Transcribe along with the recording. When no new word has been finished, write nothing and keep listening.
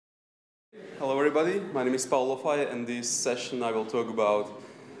Hello everybody, my name is Pavol Loffay, and this session I will talk about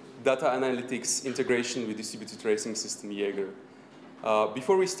data analytics integration with distributed tracing system Jaeger.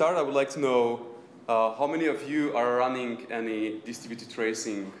 Before we start, I would like to know how many of you are running any distributed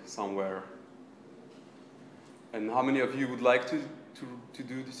tracing somewhere? And how many of you would like to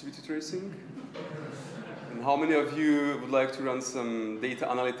do distributed tracing? And how many of you would like to run some data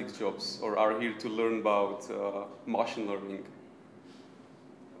analytics jobs or are here to learn about machine learning?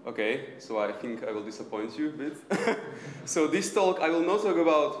 Okay, so I think I will disappoint you a bit. So this talk, I will not talk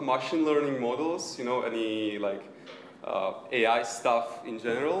about machine learning models, any like AI stuff in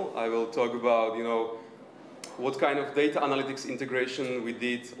general. I will talk about, what kind of data analytics integration we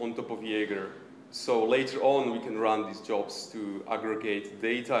did on top of Jaeger. So later on, we can run these jobs to aggregate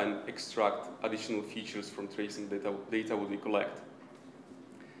data and extract additional features from tracing data what we collect.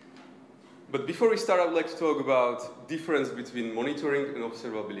 But before we start, I would like to talk about difference between monitoring and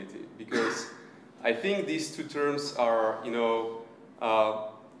observability, because I think these two terms are,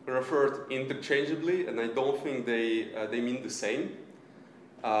 referred interchangeably, and I don't think they mean the same.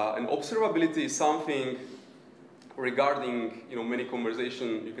 And observability is something regarding, many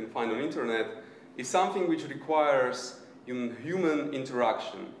conversations you can find on internet, is something which requires human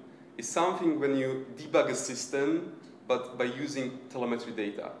interaction. It's something when you debug a system, but by using telemetry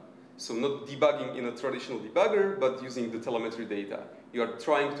data. So not debugging in a traditional debugger, but using the telemetry data. You are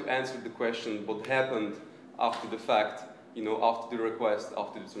trying to answer the question what happened after the fact, after the request,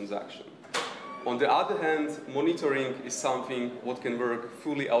 after the transaction. On the other hand, monitoring is something what can work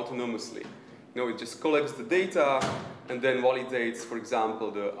fully autonomously. It just collects the data and then validates, for example,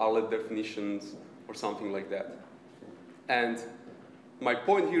 the RLED definitions or something like that. And my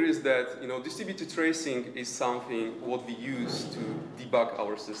point here is that distributed tracing is something what we use to debug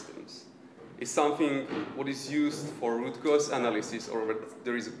our systems. It's something what is used for root cause analysis or when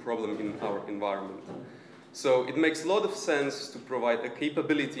there is a problem in our environment. So it makes a lot of sense to provide a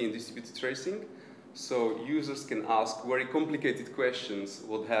capability in distributed tracing so users can ask very complicated questions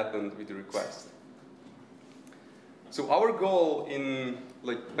what happened with the request. So our goal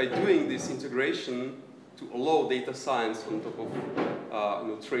by doing this integration to allow data science on top of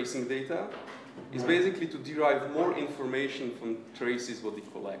tracing data is basically to derive more information from traces what we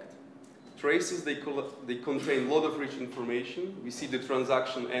collect. Traces, they contain a lot of rich information. We see the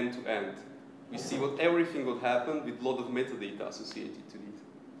transaction end to end. We see everything what happened with a lot of metadata associated to it.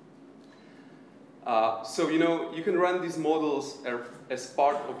 So you can run these models as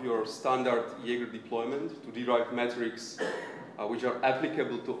part of your standard Jaeger deployment to derive metrics which are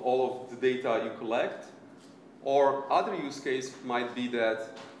applicable to all of the data you collect. Or other use case might be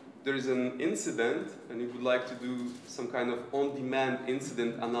that there is an incident and you would like to do some kind of on-demand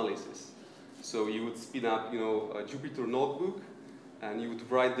incident analysis. So you would spin up, a Jupyter notebook and you would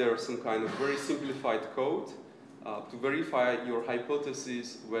write there some kind of very simplified code to verify your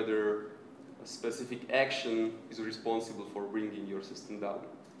hypothesis whether a specific action is responsible for bringing your system down.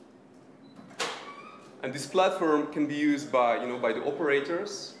 And this platform can be used by the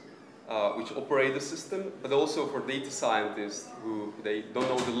operators which operate the system, but also for data scientists who they don't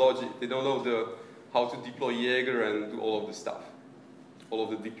know the logic, they don't know how to deploy Jaeger and do all of the stuff, all of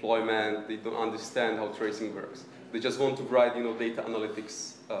the deployment. They don't understand how tracing works. They just want to write data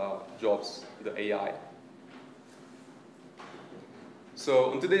analytics jobs, the AI.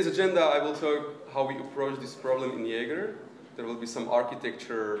 So on today's agenda, I will talk how we approach this problem in Jaeger. There will be some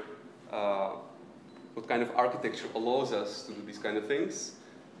architecture, what kind of architecture allows us to do these kind of things.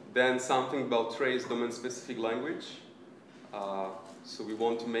 Then something about trace domain-specific language. So we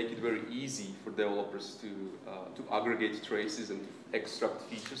want to make it very easy for developers to aggregate traces and to extract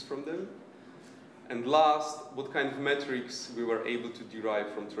features from them. And last, what kind of metrics we were able to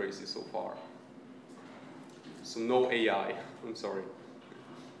derive from traces so far. So no AI, I'm sorry.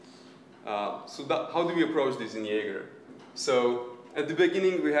 How do we approach this in Jaeger? So at the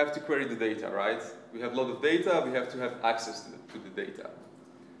beginning, we have to query the data, right? We have a lot of data, we have to have access to the data.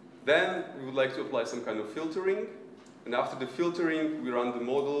 Then we would like to apply some kind of filtering. And after the filtering, we run the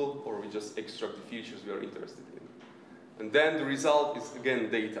model, or we just extract the features we are interested in. And then the result is,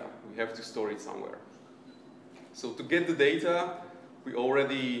 again, data. We have to store it somewhere. So to get the data, we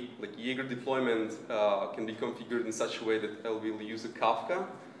already, Jaeger deployment can be configured in such a way that we'll use a Kafka.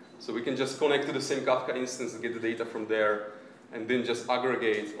 So we can just connect to the same Kafka instance and get the data from there, and then just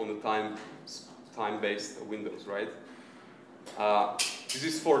aggregate on the time-based windows, right? This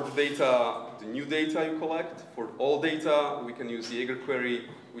is for the data, the new data you collect. For all data, we can use the Jaeger query,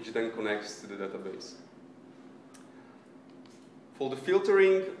 which then connects to the database. For the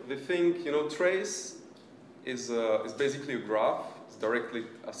filtering, we think, trace is basically a graph. It's directly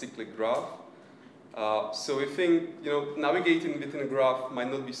a cyclic graph. So we think, navigating within a graph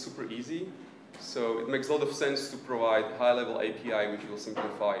might not be super easy. So it makes a lot of sense to provide high-level API which will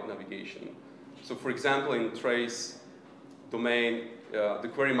simplify navigation. So for example, in trace domain, the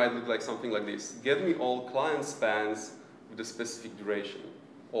query might look like something like this. Get me all client spans with a specific duration.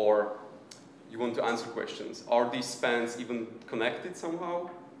 Or you want to answer questions. Are these spans even connected somehow?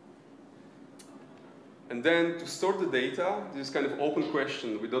 And then to store the data, this is kind of open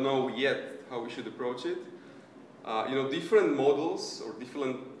question. We don't know yet how we should approach it. Different models or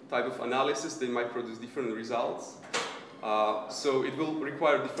different type of analysis, they might produce different results. So it will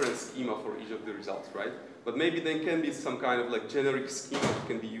require different schema for each of the results, right? But maybe there can be some kind of like generic schema that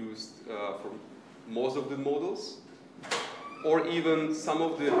can be used for most of the models, or even some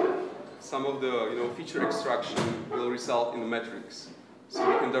of the feature extraction will result in a metrics. So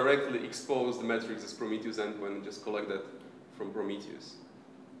we can directly expose the metrics as Prometheus endpoint and just collect that from Prometheus.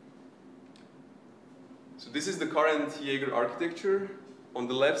 So this is the current Jaeger architecture. On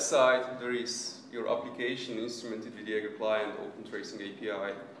the left side, there is your application instrumented with Jaeger client, open tracing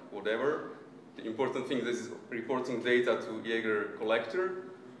API, whatever. The important thing is reporting data to Jaeger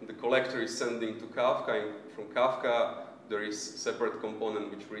collector. And the collector is sending to Kafka, and from Kafka, there is a separate component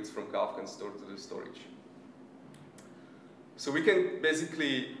which reads from Kafka and stores to the storage. So we can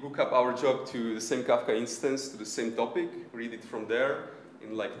basically hook up our job to the same Kafka instance, to the same topic, read it from there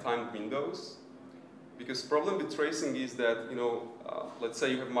in like timed windows. Because the problem with tracing is that, let's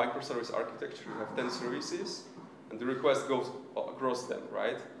say you have microservice architecture, you have 10 services, and the request goes across them,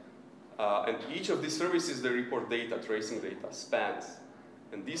 right? And each of these services, they report data, tracing data, spans.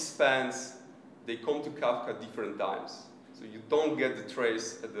 And these spans, they come to Kafka at different times. So you don't get the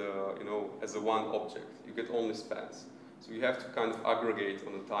trace at the, as a one object. You get only spans. So you have to kind of aggregate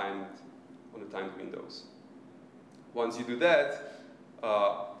on the timed windows. Once you do that,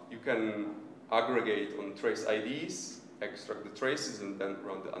 you can aggregate on trace IDs, extract the traces, and then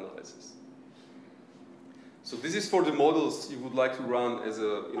run the analysis. So this is for the models you would like to run as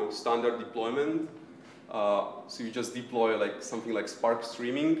a standard deployment. So you just deploy like something like Spark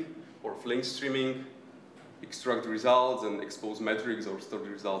streaming or Flink streaming, extract the results and expose metrics or store the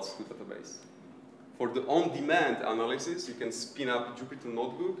results to the database. For the on-demand analysis, you can spin up a Jupyter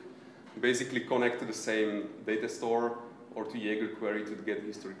notebook, basically connect to the same data store or to Jaeger query to get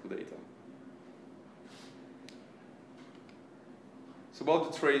historical data. So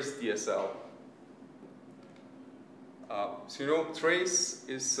about the trace DSL. Trace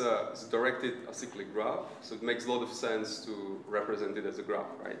is a directed acyclic graph, so it makes a lot of sense to represent it as a graph,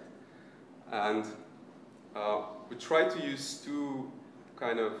 right? And we try to use two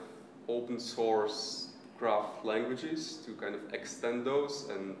kind of open source graph languages to kind of extend those,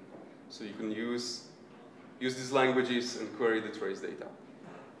 and so you can use these languages and query the trace data.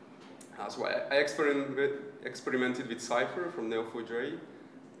 So I experimented with Cypher from Neo4j.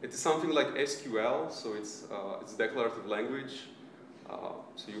 It is something like SQL, so it's a declarative language.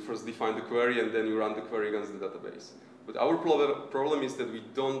 So you first define the query and then you run the query against the database. But our problem is that we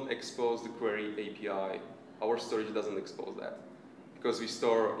don't expose the query API. Our storage doesn't expose that because we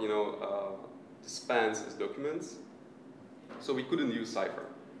store, the spans as documents. So we couldn't use Cypher.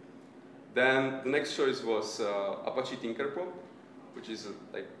 Then the next choice was Apache Tinkerpop, which is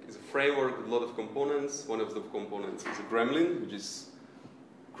a framework with a lot of components. One of the components is a Gremlin, which is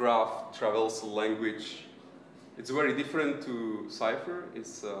graph traversal language. It's very different to Cypher.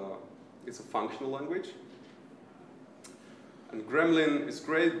 It's a functional language. And Gremlin is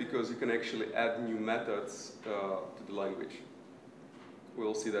great because you can actually add new methods to the language.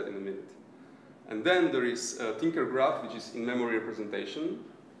 We'll see that in a minute. And then there is Tinker Graph, which is in-memory representation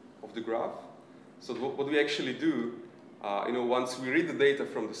of the graph. So what we actually do, once we read the data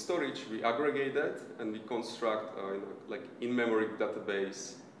from the storage, we aggregate that and we construct like in-memory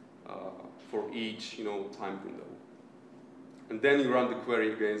database for each time window. And then you run the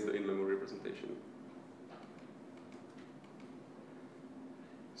query against the in-memory representation.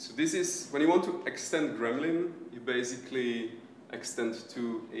 So this is, when you want to extend Gremlin, you basically extend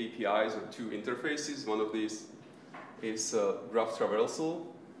two APIs or two interfaces. One of these is graph traversal.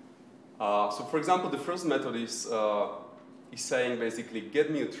 So for example, the first method is saying basically,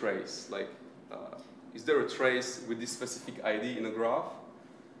 get me a trace. Like, is there a trace with this specific ID in a graph?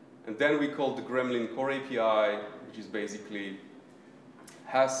 And then we call the Gremlin core API, which is basically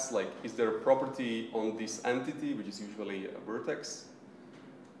has like, is there a property on this entity, which is usually a vertex?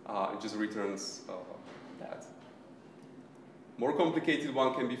 It just returns that. More complicated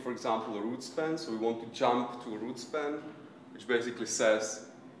one can be, for example, a root span. So we want to jump to a root span, which basically says,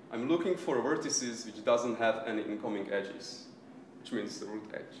 I'm looking for vertices which doesn't have any incoming edges, which means the root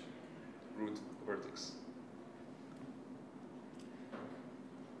edge. root vertex.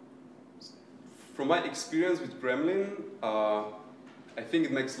 From my experience with Gremlin, I think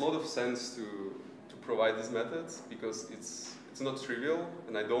it makes a lot of sense to provide these methods because it's not trivial,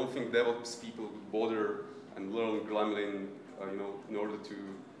 and I don't think DevOps people would bother and learn Gremlin, in order to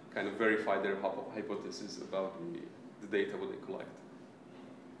kind of verify their hypothesis about the data what they collect.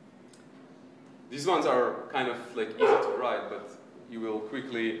 These ones are kind of like easy to write, but you will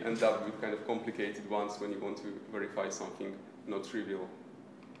quickly end up with kind of complicated ones when you want to verify something not trivial.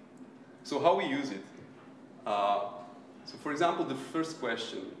 So how we use it? So for example, the first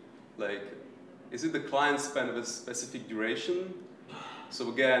question, like, is it the client span with a specific duration? So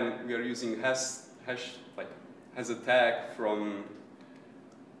again, we are using has a tag from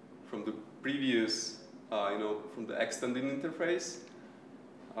the previous, from the extended interface.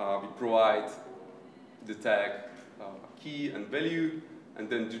 We provide the tag key and value, and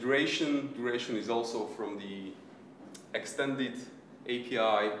then duration. Duration is also from the extended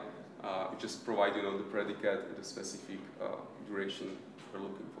API. We just provide, the predicate and the specific duration we're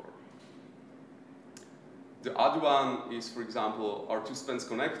looking for. The other one is, for example, are two spans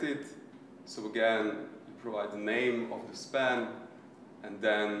connected? So again, you provide the name of the span, and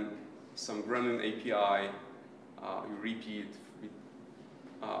then some Gremlin API. You repeat with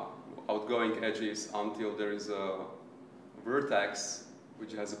outgoing edges until there is a vertex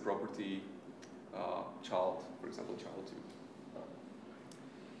which has a property child, for example, child2.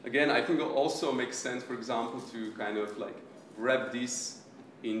 Again, I think it also makes sense, for example, to kind of like wrap this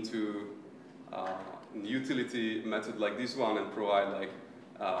into a utility method like this one and provide like,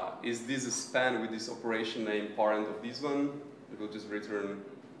 is this a span with this operation name parent of this one? It will just return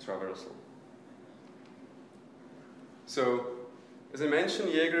traversal. So, as I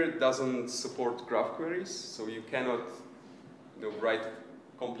mentioned, Jaeger doesn't support graph queries, so you cannot write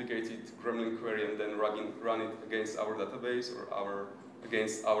complicated Gremlin query and then run it against our database or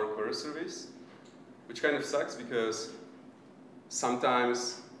against our query service, which kind of sucks because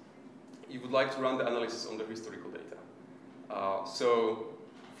sometimes you would like to run the analysis on the historical data. So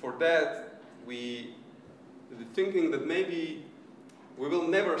for that, the thinking that maybe we will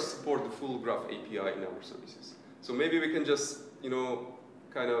never support the full graph API in our services. So maybe we can just,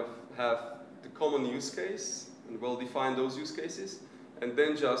 kind of have the common use case and well define those use cases, and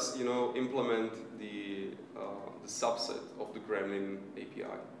then just, implement the subset of the Gremlin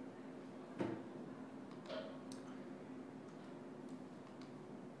API.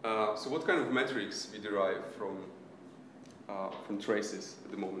 So what kind of metrics we derive from traces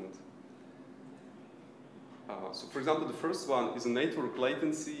at the moment? So for example, the first one is a network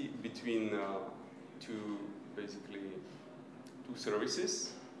latency between two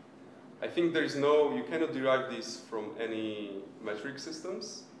services. I think you cannot derive this from any metric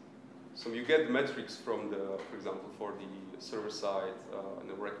systems. So you get metrics from for example, for the server side and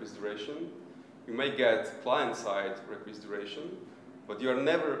the request duration. You may get client side request duration, but you are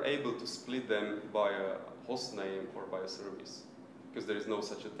never able to split them by a host name or by a service, because there is no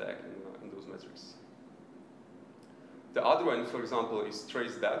such a tag in those metrics. The other one, for example, is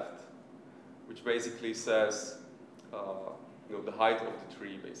trace depth, which basically says the height of the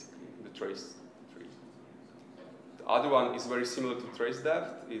tree, basically, the trace tree. The other one is very similar to trace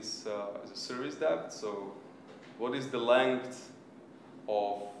depth, is a service depth. So what is the length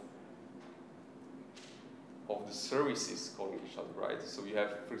of the services calling each other, right? So you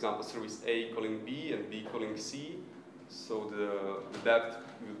have, for example, service A calling B and B calling C. So the depth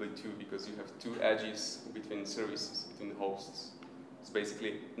will be 2 because you have 2 edges between services, between hosts. It's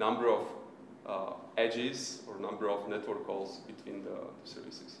basically number of edges or number of network calls between the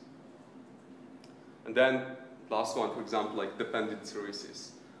services. And then last one, for example, like dependent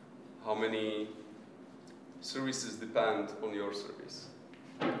services. How many services depend on your service?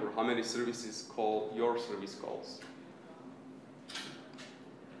 Or how many services call your service calls?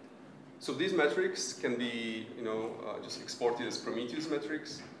 So these metrics can be, just exported as Prometheus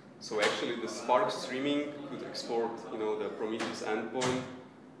metrics. So actually, the Spark streaming could export, the Prometheus endpoint,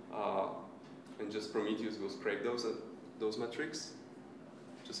 and just Prometheus will scrape those metrics.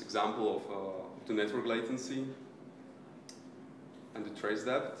 Just example of the network latency and the trace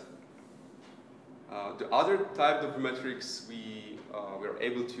depth. The other type of metrics we are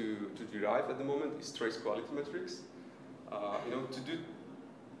able to derive at the moment is trace quality metrics.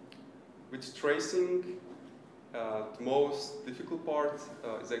 With tracing, the most difficult part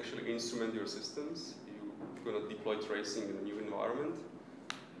is actually instrument your systems. You're going to deploy tracing in a new environment.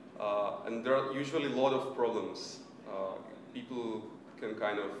 And there are usually a lot of problems. People can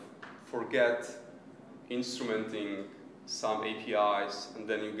kind of forget instrumenting some APIs, and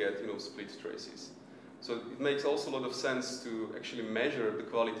then you get split traces. So it makes also a lot of sense to actually measure the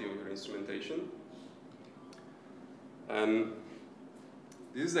quality of your instrumentation. And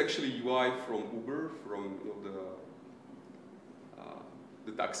this is actually UI from Uber, from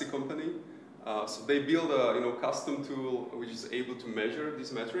the taxi company. So they build a custom tool which is able to measure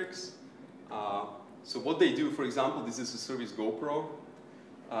these metrics. So what they do, for example, this is a service GoPro,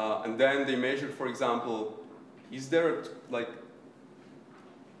 and then they measure, for example, is there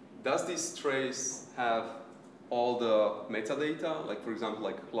does this trace have all the metadata, like for example,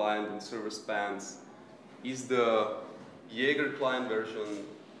 like client and server spans? Is the Jaeger client version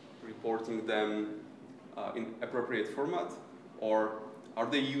reporting them in appropriate format, or are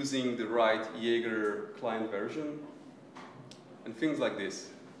they using the right Jaeger client version? And things like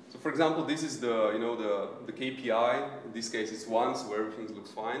this. So for example, this is the KPI. In this case, it's 1, so everything looks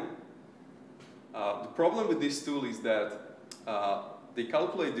fine. The problem with this tool is that they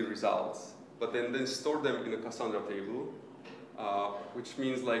calculate the results, but then store them in a Cassandra table, which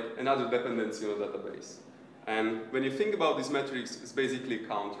means like another dependency on a database. And when you think about these metrics, it's basically a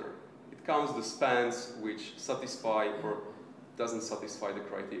counter. It counts the spans which satisfy or doesn't satisfy the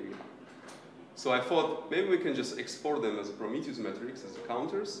criteria. So I thought maybe we can just export them as Prometheus metrics, as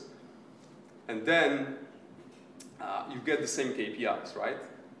counters, and then you get the same KPIs, right?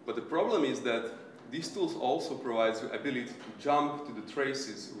 But the problem is that these tools also provide the ability to jump to the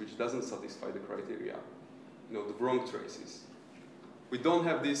traces which doesn't satisfy the criteria, the wrong traces. We don't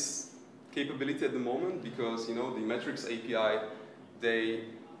have this capability at the moment because the metrics API, they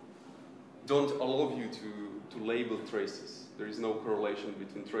don't allow you to label traces. There is no correlation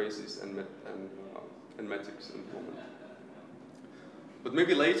between traces and metrics at the moment. But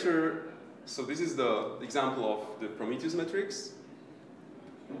maybe later, so this is the example of the Prometheus metrics.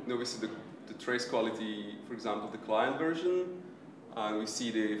 We see the trace quality, for example, the client version. And we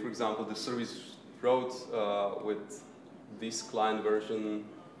see, for example, the service route with this client version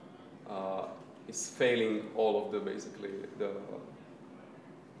is failing all of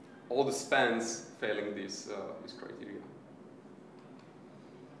all the spans failing this criteria.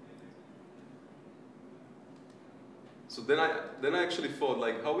 So then I actually thought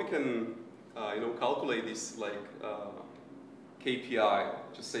how we can calculate this KPI,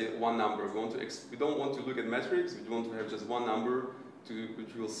 just say one number. We don't want to look at metrics. We want to have just one number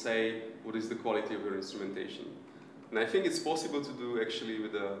which will say what is the quality of your instrumentation. And I think it's possible to do actually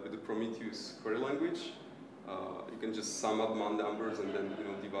with the Prometheus query language. You can just sum up numbers and then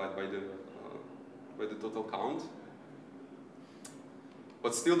divide by the total count.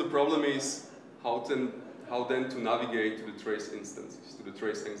 But still, the problem is how then to navigate to the trace instances, to the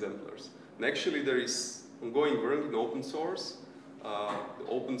trace exemplars. And actually, there is ongoing work in open source. The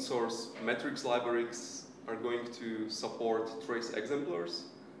open source metrics libraries are going to support trace exemplars.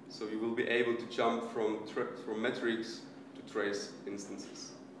 So you will be able to jump from metrics to trace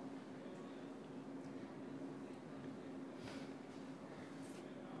instances.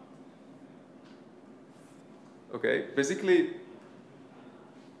 Okay, basically,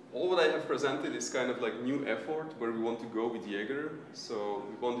 all what I have presented is kind of new effort where we want to go with Jaeger. So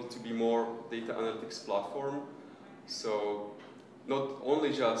we want it to be more data analytics platform. So not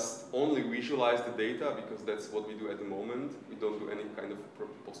only only visualize the data, because that's what we do at the moment. We don't do any kind of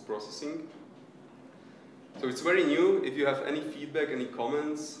post-processing. So it's very new. If you have any feedback, any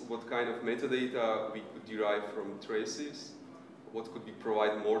comments, what kind of metadata we could derive from traces, what could be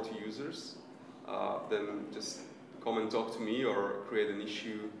provided more to users, then just come and talk to me or create an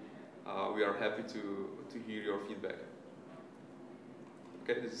issue. We are happy to hear your feedback.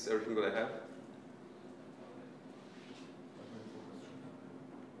 Okay, this is everything that I have.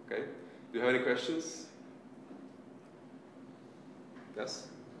 Okay, do you have any questions? Yes?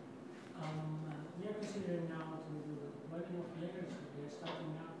 We are considering now to do working of Jaeger, so we are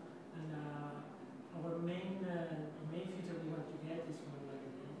starting now, and our main feature we want to get is from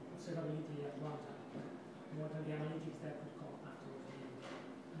observability at runtime. What are the analytics that would come afterwards?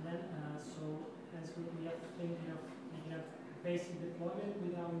 And then, so as we are thinking of making a basic deployment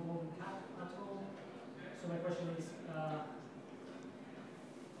without involving Kafka at all. So my question is,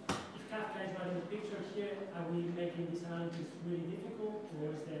 if Kafka is not in the picture here, are we making this analysis really difficult,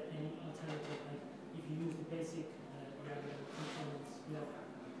 or is there any alternative? Like if you use the basic components,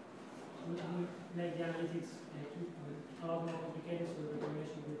 would we make the analytics a lot more complicated, so the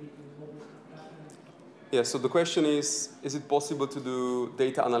recommendation would be to involve with Kafka? Yeah, so the question is it possible to do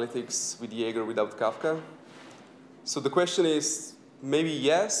data analytics with Jaeger without Kafka? So the question is, maybe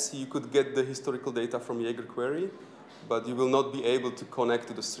yes, you could get the historical data from Jaeger query, but you will not be able to connect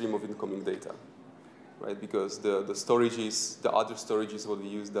to the stream of incoming data. right? Because the other storages what we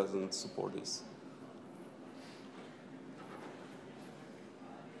use doesn't support this.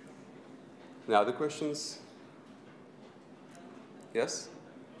 Any other questions? Yes?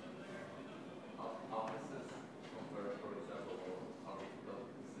 How does this compare, for example, how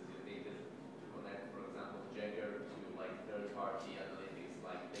difficult this is to connect, for example, Jaeger to like third-party analytics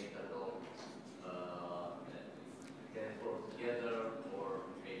like Datadog? Can it work together, or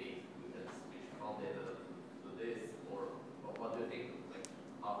maybe we can switch from data to this, or what do you think? Like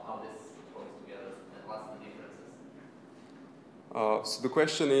how this goes together, and what's the differences? So the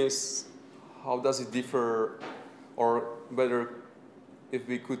question is, how does it differ, or whether if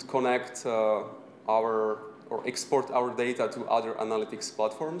we could connect or export our data to other analytics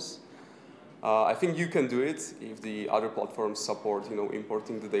platforms. I think you can do it if the other platforms support,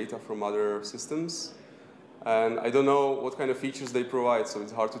 importing the data from other systems. And I don't know what kind of features they provide, so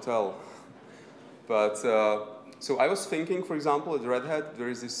it's hard to tell. But so I was thinking, for example, at Red Hat, there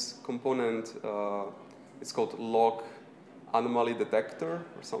is this component, it's called log anomaly detector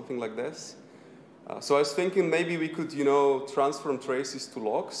or something like this. So I was thinking maybe we could, transform traces to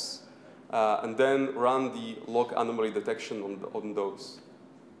logs and then run the log anomaly detection on those.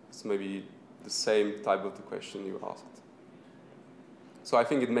 It's maybe the same type of the question you asked. So I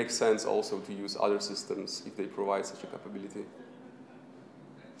think it makes sense also to use other systems if they provide such a capability.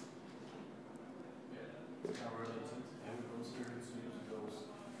 Have you considered to use those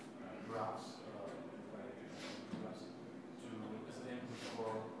graphs, as an input for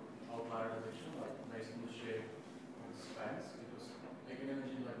outlier detection, like based on the shape of the spans? Because they can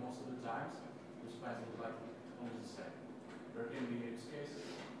imagine like most of the times, the spans look like almost the same. There can be use cases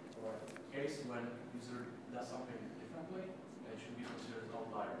or a case when user does something differently, and it should be considered an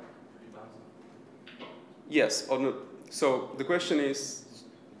outlier to be bounced. Yes, or no. So the question is,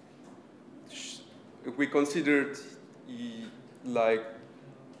 if we considered the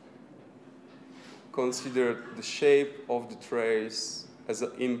shape of the trace as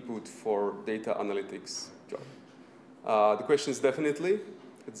an input for data analytics job. The question is definitely.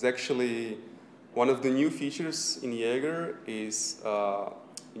 It's actually one of the new features in Jaeger is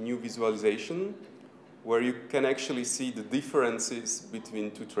new visualization, where you can actually see the differences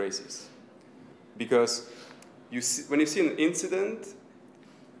between two traces. Because when you see an incident,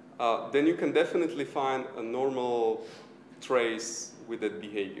 then you can definitely find a normal trace with that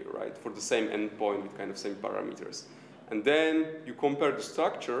behavior, right? For the same endpoint with kind of same parameters. And then you compare the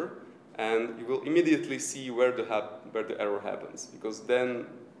structure, and you will immediately see where the error happens, because then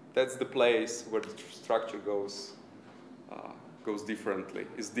that's the place where the structure goes differently.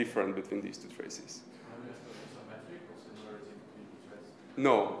 It's different between these two traces.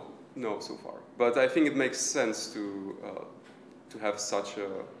 No, so far. But I think it makes sense to have such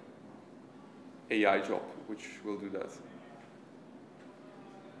a AI job which will do that.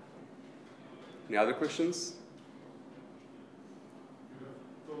 Any other questions? You have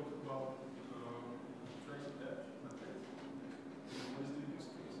talked about trace depth methods. What is the use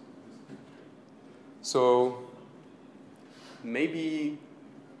case of this? So maybe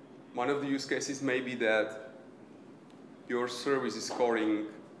one of the use cases may be that your service is scoring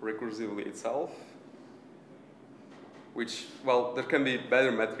recursively itself, which, well, there can be a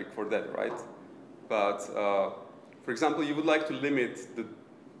better metric for that, right? But for example, you would like to limit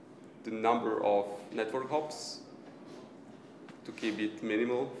the number of network hops to keep it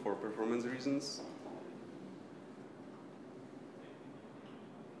minimal for performance reasons.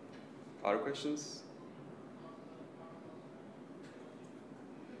 Other questions?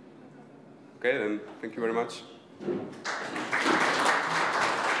 Okay, then thank you very much.